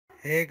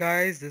Hey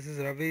guys, this is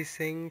Ravi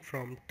Singh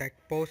from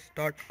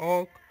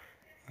techpost.org,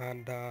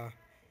 and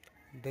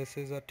this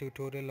is a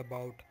tutorial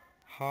about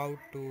how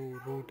to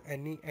root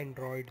any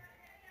Android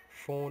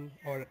phone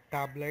or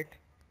tablet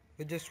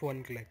with just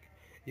one click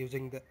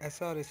using the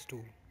SRS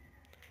tool.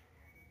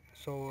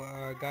 So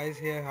guys,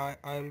 here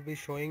I will be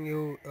showing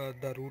you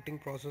the routing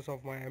process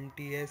of my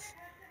MTS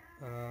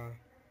uh,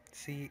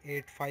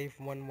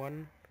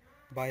 C8511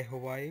 by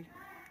Hawaii.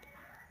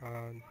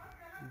 uh,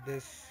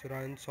 this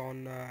runs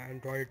on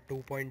Android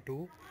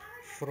 2.2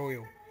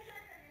 Froyo.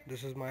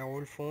 This is my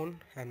old phone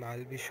and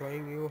I'll be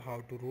showing you how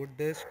to root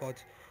this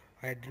because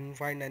I didn't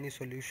find any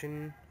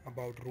solution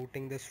about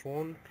rooting this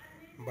phone,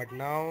 but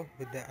now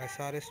with the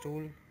SRS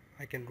tool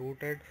I can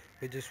root it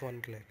with just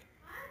one click.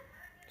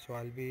 So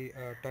I'll be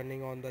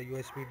turning on the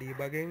USB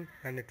debugging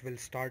and it will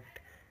start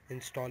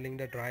installing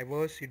the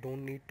drivers. You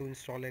don't need to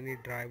install any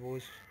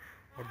drivers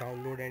or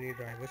download any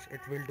drivers,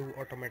 it will do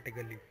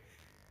automatically.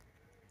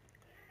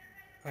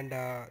 And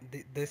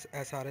this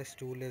SRS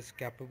tool is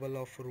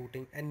capable of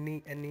routing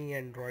any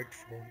Android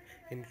phone,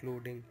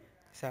 including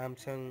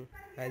Samsung,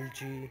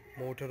 LG,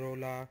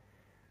 Motorola,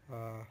 uh,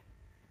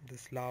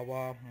 this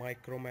Lava,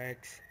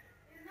 Micromax,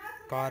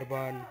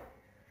 Carbon,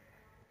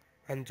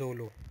 and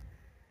Zolo,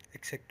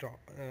 etc.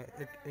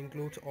 It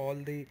includes all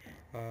the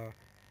uh,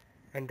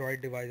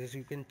 Android devices.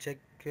 You can check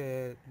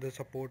the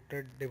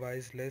supported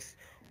device list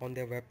on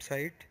their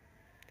website.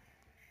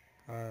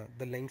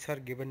 The links are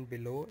given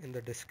below in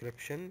the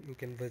description. You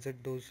can visit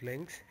those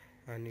links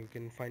and you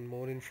can find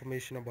more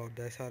information about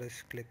the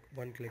SRS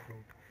one click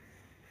route.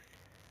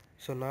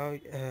 So now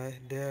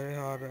there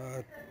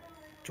are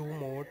two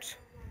modes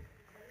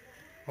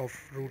of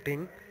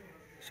routing.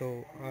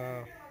 So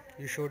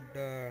you should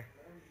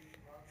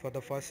for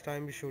the first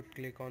time you should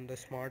click on the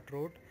smart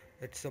route.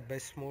 It's the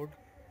best mode,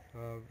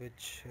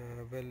 which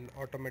will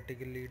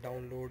automatically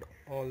download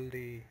all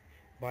the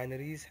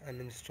binaries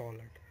and install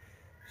it.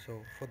 So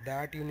for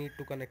that you need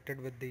to connect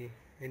it with the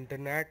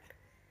internet.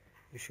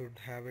 You should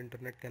have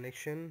internet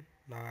connection.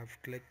 Now I've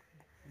clicked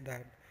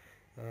that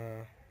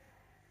uh,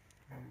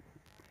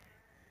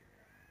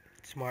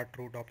 smart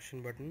root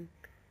option button,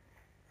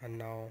 and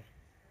now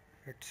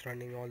it's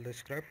running all the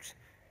scripts.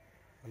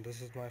 And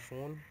this is my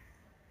phone.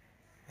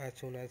 As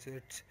soon as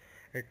it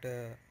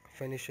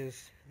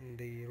finishes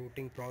the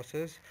routing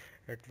process,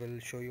 it will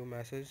show you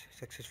message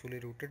successfully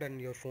routed, and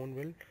your phone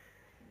will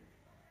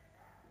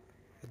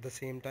at the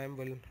same time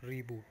will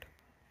reboot.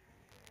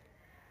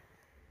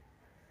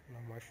 Now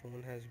my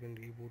phone has been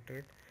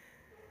rebooted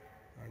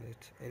and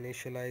it's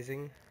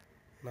initializing.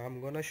 Now I'm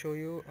gonna show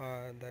you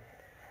that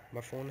my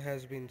phone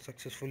has been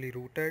successfully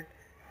rooted,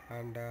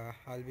 and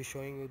I'll be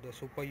showing you the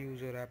super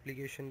user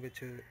application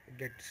which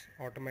gets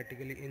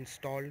automatically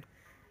installed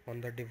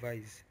on the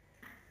device.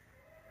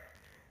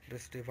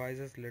 This device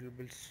is a little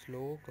bit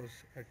slow because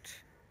it's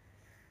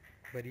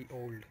very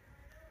old.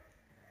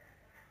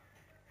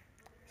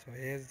 So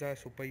here's the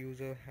super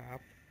user app.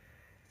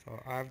 So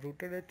I've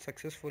rooted it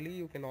successfully.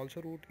 You can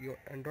also root your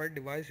Android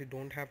device. You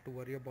don't have to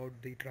worry about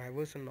the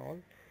drivers and all.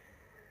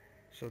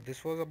 So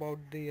this was about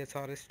the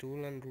SRS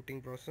tool and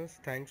routing process.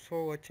 Thanks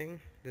for watching.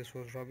 This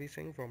was Ravi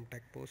Singh from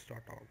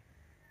techpost.org.